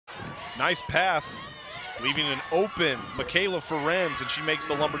Nice pass, leaving an open Michaela Ferenz, and she makes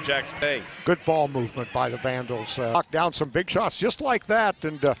the Lumberjacks pay. Good ball movement by the Vandals. Knocked down some big shots just like that.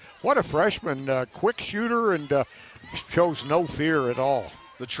 And what a freshman, quick shooter, and shows no fear at all.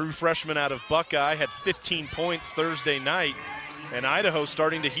 The true freshman out of Buckeye had 15 points Thursday night, and Idaho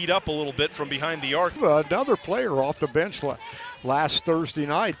starting to heat up a little bit from behind the arc. Another player off the bench last Thursday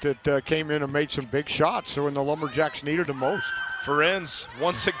night that came in and made some big shots, so when the Lumberjacks needed him most. Ferenz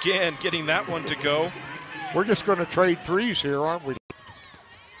once again getting that one to go. We're just going to trade threes here, aren't we?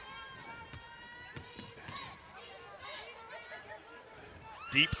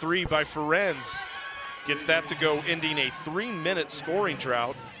 Deep three by Ferenz. Gets that to go, ending a 3-minute scoring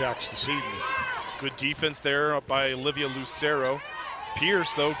drought. Jacks this evening. Good defense there by Olivia Lucero.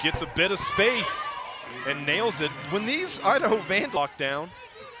 Pierce, though, gets a bit of space and nails it. When these Idaho Vandals lock down,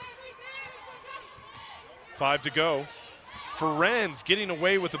 5 to go. Ferenz getting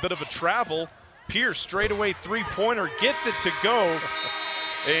away with a bit of a travel. Pierce straightaway three-pointer gets it to go.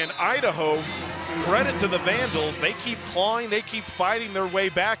 And Idaho, credit to the Vandals, they keep clawing, they keep fighting their way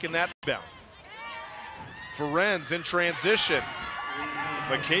back in that rebound. Ferenz in transition.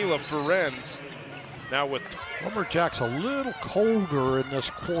 Michaela Ferenz now with Lumberjacks a little colder in this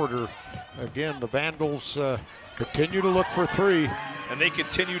quarter. Again, the Vandals continue to look for three. And they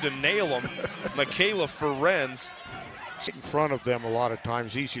continue to nail them. Michaela Ferenz. In front of them a lot of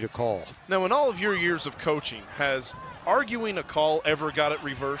times, easy to call. Now, in all of your years of coaching, has arguing a call ever got it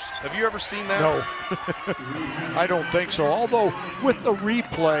reversed? Have you ever seen that? No, I don't think so. Although with the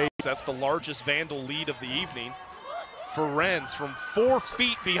replay. That's the largest Vandal lead of the evening. Ferenz from 4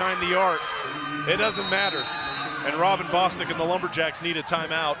 feet behind the arc. It doesn't matter. And Robin Bostic and the Lumberjacks need a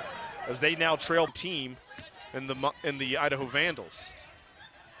timeout as they now trail team in the Idaho Vandals.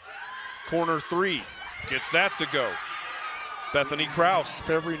 Corner three, gets that to go. Bethany Kraus.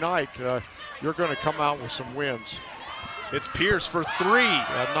 Every night, you're going to come out with some wins. It's Pierce for three.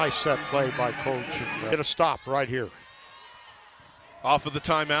 A nice set play by coach. And, get a stop right here. Off of the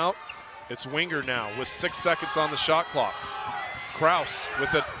timeout, it's Winger now with 6 seconds on the shot clock. Kraus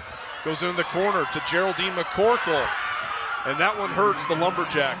with it, goes in the corner to Geraldine McCorkle. And that one hurts the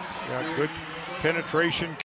Lumberjacks. Yeah, good penetration.